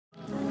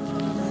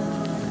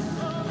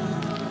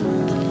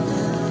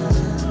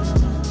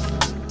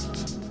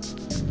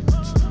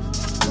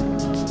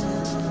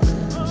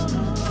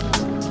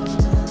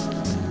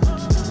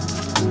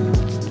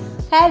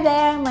Hi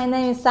there, my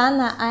name is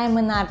Anna, I am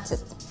an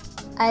artist.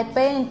 I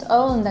paint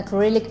own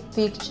acrylic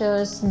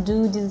pictures,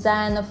 do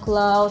design of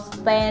clothes,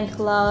 paint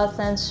clothes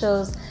and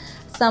shoes.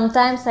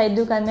 Sometimes I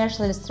do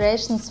commercial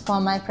illustrations for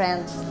my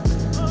friends.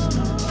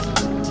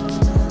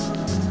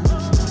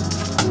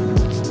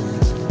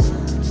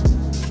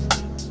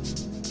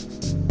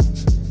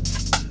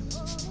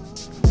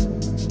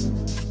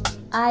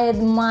 I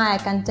admire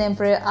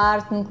contemporary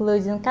art,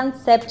 including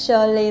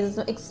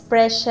conceptualism,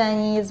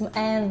 expressionism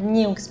and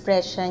new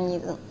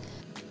expressionism.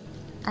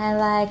 I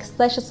like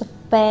splashes of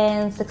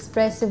paints,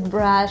 expressive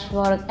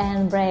brushwork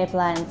and brave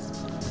lines.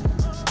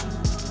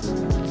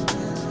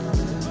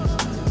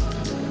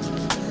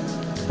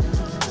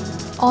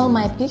 All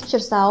my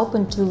pictures are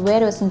open to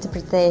various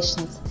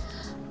interpretations.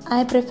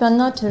 I prefer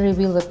not to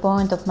reveal the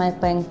point of my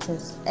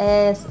paintings,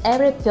 as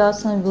every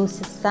person will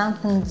see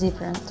something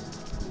different.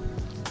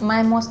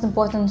 My most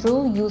important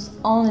rule: use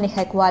only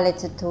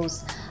high-quality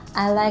tools.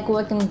 I like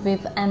working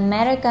with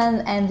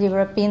American and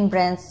European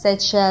brands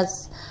such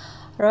as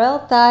Royal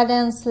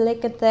Talents,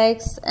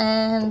 Liquitex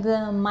and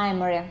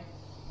Memory.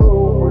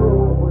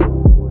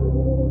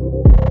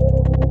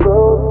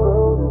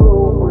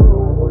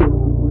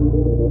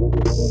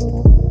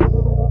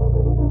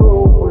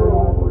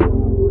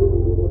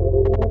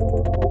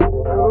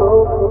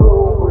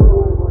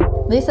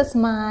 This is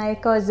my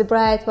cozy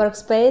bright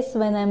workspace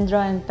when I'm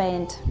drawing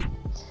paint.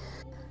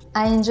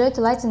 I enjoy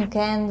lighting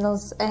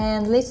candles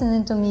and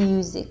listening to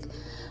music.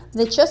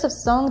 The choice of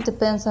song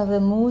depends on the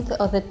mood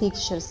of the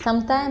picture.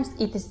 Sometimes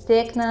it is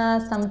techno,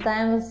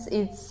 sometimes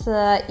it's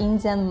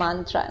Indian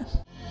mantra.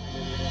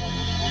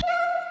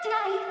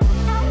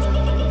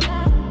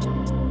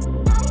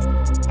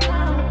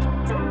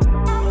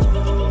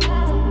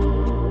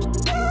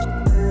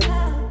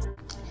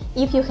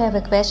 If you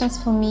have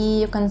questions for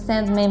me, you can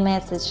send me a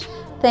message.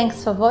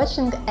 Thanks for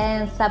watching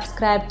and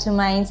subscribe to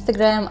my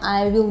Instagram.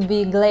 I will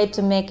be glad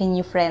to make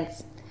new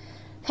friends.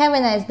 Have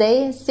a nice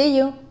day. See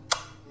you.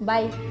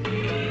 Bye.